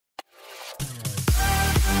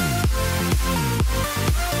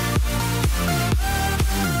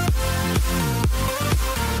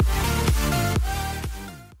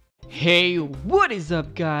Hey, what is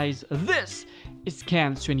up guys? This is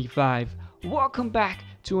Kamz25. Welcome back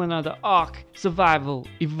to another Ark Survival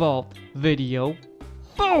Evolved video.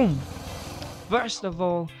 Boom! First of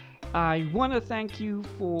all, I want to thank you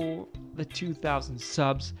for the 2,000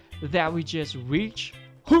 subs that we just reached.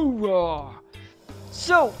 Hoorah!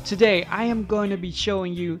 So today I am going to be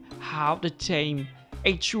showing you how to tame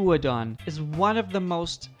a Troodon. It's one of the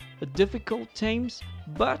most difficult tames,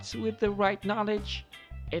 but with the right knowledge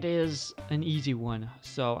it is an easy one.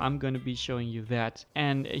 So I'm going to be showing you that.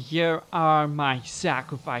 And here are my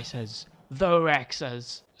sacrifices, the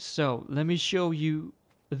Rexes. So let me show you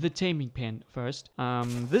the Taming Pen first.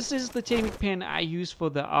 This is the Taming Pen I use for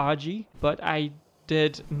the RG, but I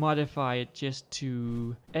did modify it just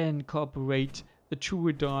to incorporate the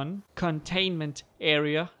Troodon containment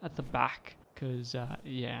area at the back. Because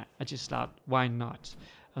yeah, I just thought, why not?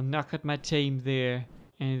 I'll knock out my tame there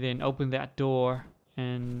and then open that door,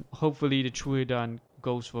 and hopefully the Troodon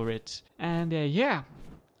goes for it. And yeah,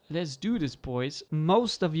 let's do this, boys.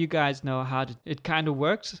 Most of you guys know how it kind of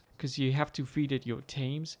works, because you have to feed it your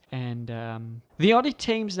tames. And the only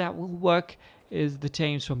tames that will work is the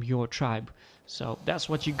tames from your tribe. So that's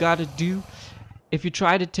what you gotta do. If you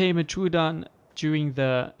try to tame a Troodon during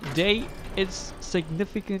the day, it's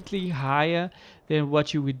significantly higher than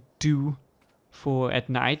what you would do for at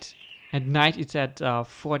night. At night it's at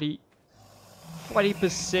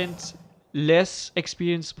 40% less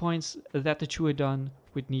experience points that the Troodon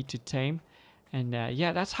would need to tame. And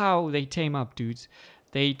yeah, that's how they tame up, dudes.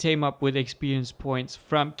 They tame up with experience points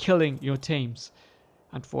from killing your tames.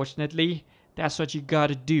 Unfortunately, that's what you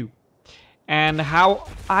gotta do. And how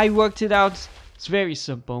I worked it out, it's very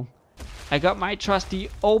simple. I got my trusty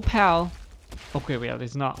old pal. Okay, well,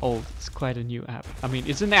 it's not old. It's quite a new app. I mean,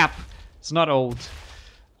 it's an app. It's not old.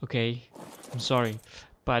 Okay, I'm sorry.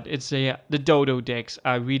 But it's the DODODEX.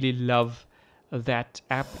 I really love that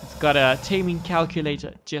app. It's got a taming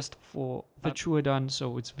calculator just for the Troodon,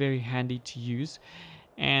 so it's very handy to use.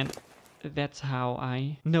 And that's how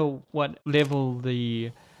I know what level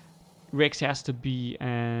the Rex has to be,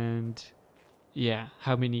 and yeah,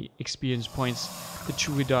 how many experience points the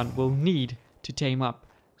Troodon will need to tame up.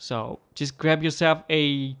 So just grab yourself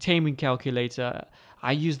a taming calculator.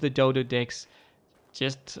 I use the DODODEX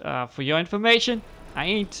just for your information. I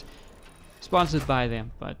ain't sponsored by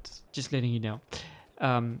them, but just letting you know.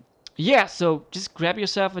 Yeah, so just grab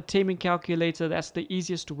yourself a taming calculator. That's the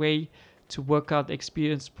easiest way to work out the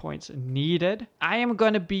experience points needed. I am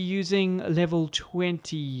going to be using level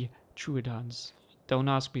 20 Troodons. Don't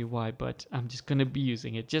ask me why, but I'm just going to be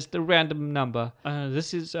using it. Just a random number.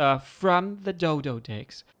 This is from the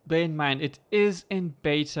DODODEX. Bear in mind, it is in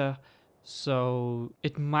beta, so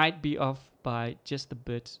it might be off by just a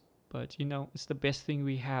bit. But, you know, it's the best thing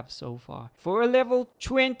we have so far. For a level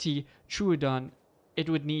 20 Troodon, it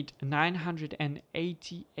would need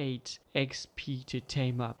 988 XP to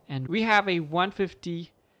tame up. And we have a 150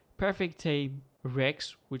 perfect tame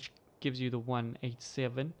Rex, which gives you the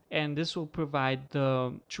 187. And this will provide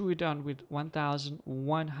the Troodon with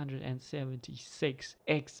 1176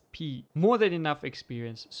 XP. More than enough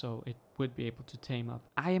experience, so it would be able to tame up.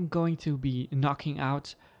 I am going to be knocking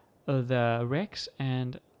out the Rex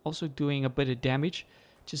and also doing a bit of damage,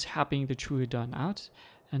 just helping the Troodon out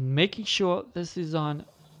and making sure this is on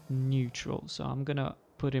neutral. So I'm gonna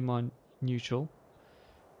put him on neutral.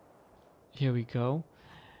 Here we go.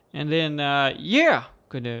 And then yeah,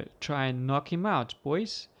 gonna try and knock him out,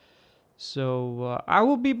 boys. So I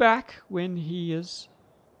will be back when he is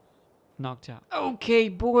knocked out. Okay,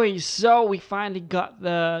 boys, so we finally got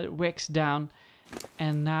the Rex down,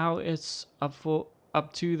 and now it's up to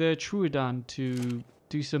the Troodon to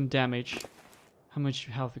do some damage. How much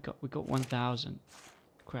health we got? We got 1,000.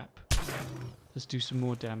 Crap. Let's do some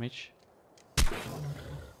more damage.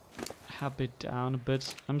 Help it down a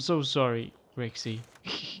bit. I'm so sorry, Rexy.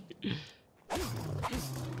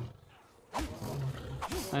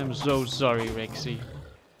 I'm so sorry, Rexy.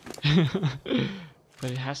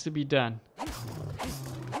 But it has to be done.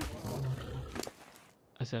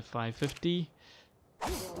 I said 550.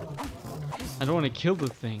 I don't want to kill the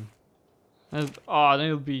thing. Oh,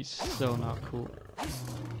 that'll be so not cool.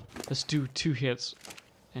 Let's do 2 hits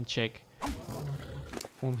and check.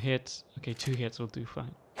 1 hit. Okay, 2 hits will do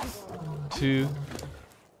fine. 2.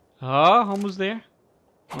 Oh, almost there.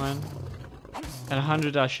 1. At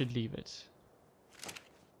 100 I should leave it.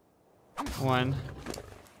 1.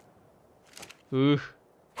 Ooh.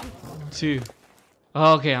 2.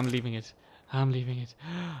 Oh, okay, I'm leaving it. I'm leaving it.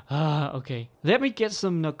 Okay. Let me get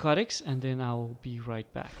some narcotics and then I'll be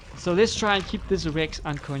right back. So let's try and keep this Rex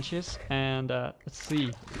unconscious. And let's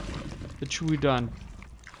see. The Troodon.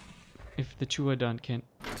 If the Troodon can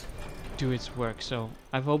do its work. So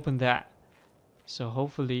I've opened that. So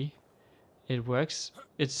hopefully it works.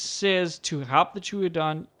 It says to help the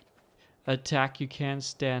Troodon attack, you can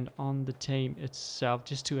stand on the tame itself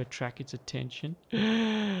just to attract its attention.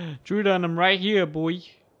 Troodon, I'm right here, boy.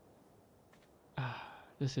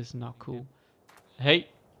 This is not cool. Hey.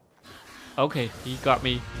 Okay, he got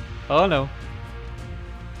me. Oh no.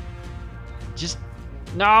 Just...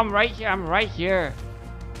 No, I'm right here. I'm right here.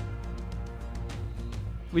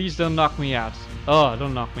 Please don't knock me out. Oh,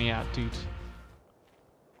 don't knock me out, dude.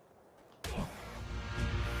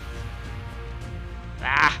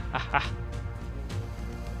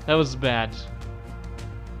 That was bad.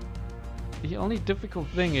 The only difficult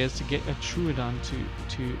thing is to get a Troodon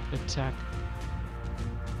to attack.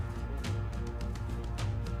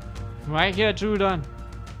 Right here, Troodon.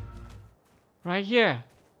 Right here.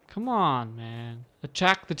 Come on, man.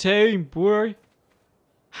 Attack the tame, boy.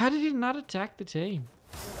 How did he not attack the tame?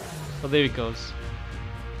 Oh, there he goes.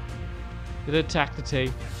 Did it attack the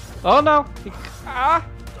tame? Oh no!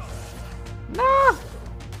 No!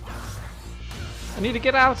 I need to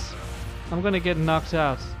get out. I'm gonna get knocked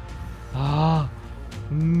out.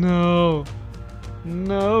 No.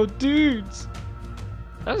 No, dudes.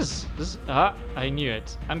 I knew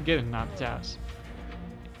it. I'm getting knocked out.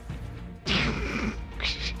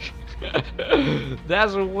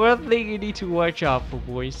 That's one thing you need to watch out for,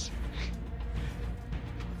 boys.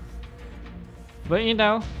 But you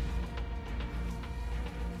know,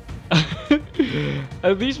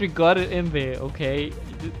 at least we got it in there, okay?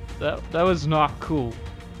 That was not cool.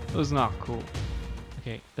 That was not cool.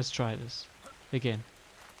 Okay, let's try this again.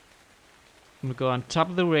 I'm gonna go on top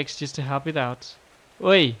of the Rex just to help it out.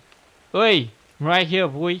 Oi! Oi! Right here,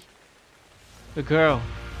 boy. The girl.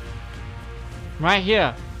 Right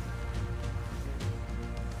here.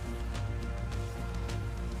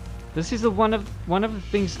 This is one of the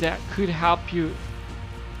things that could help you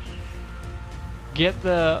get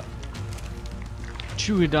the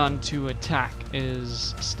Troodon to attack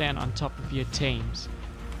is stand on top of your tames.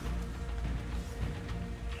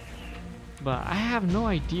 But I have no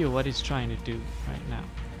idea what it's trying to do right now.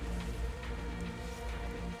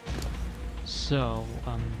 So,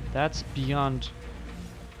 that's beyond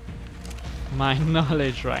my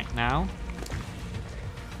knowledge right now.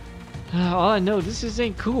 All I know, this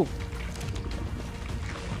ain't cool.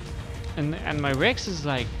 And my Rex is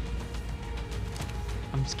like,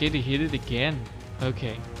 I'm scared to hit it again.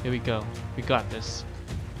 Okay, here we go. We got this.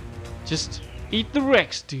 Just eat the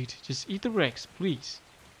Rex, dude. Just eat the Rex, please.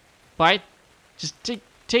 Bite. Just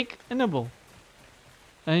take a nibble.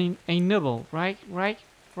 A nibble, right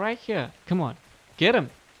here. Come on, get him.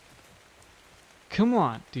 Come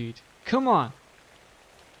on, dude. Come on.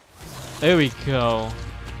 There we go.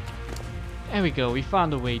 There we go. We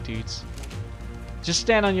found a way, dudes. Just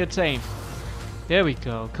stand on your tame. There we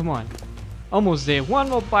go. Come on. Almost there. One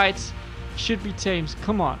more bite. Should be tames.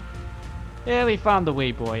 Come on. Yeah, we found the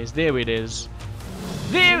way, boys. There it is.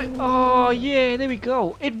 There. Oh, yeah. There we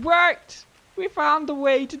go. It worked. We found the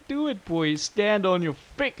way to do it, boys. Stand on your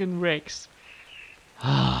freaking Rex.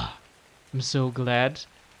 I'm so glad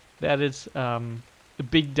that it's a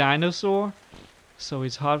big dinosaur. So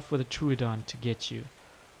it's hard for the Troodon to get you.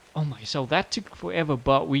 Oh my, so that took forever,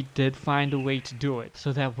 but we did find a way to do it.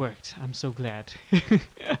 So that worked. I'm so glad.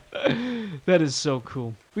 That is so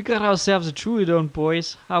cool. We got ourselves a Troodon,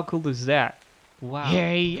 boys. How cool is that? Wow.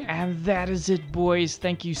 Hey, and that is it, boys.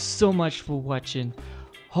 Thank you so much for watching.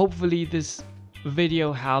 Hopefully this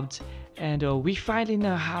video helped. And we finally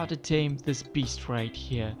know how to tame this beast right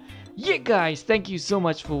here. Yeah, guys, thank you so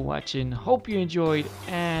much for watching. Hope you enjoyed.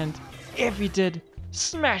 And if you did,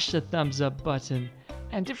 smash the thumbs up button.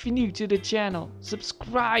 And if you're new to the channel,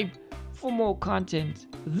 subscribe for more content.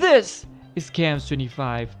 This is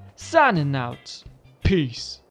Kamz25 signing out. Peace.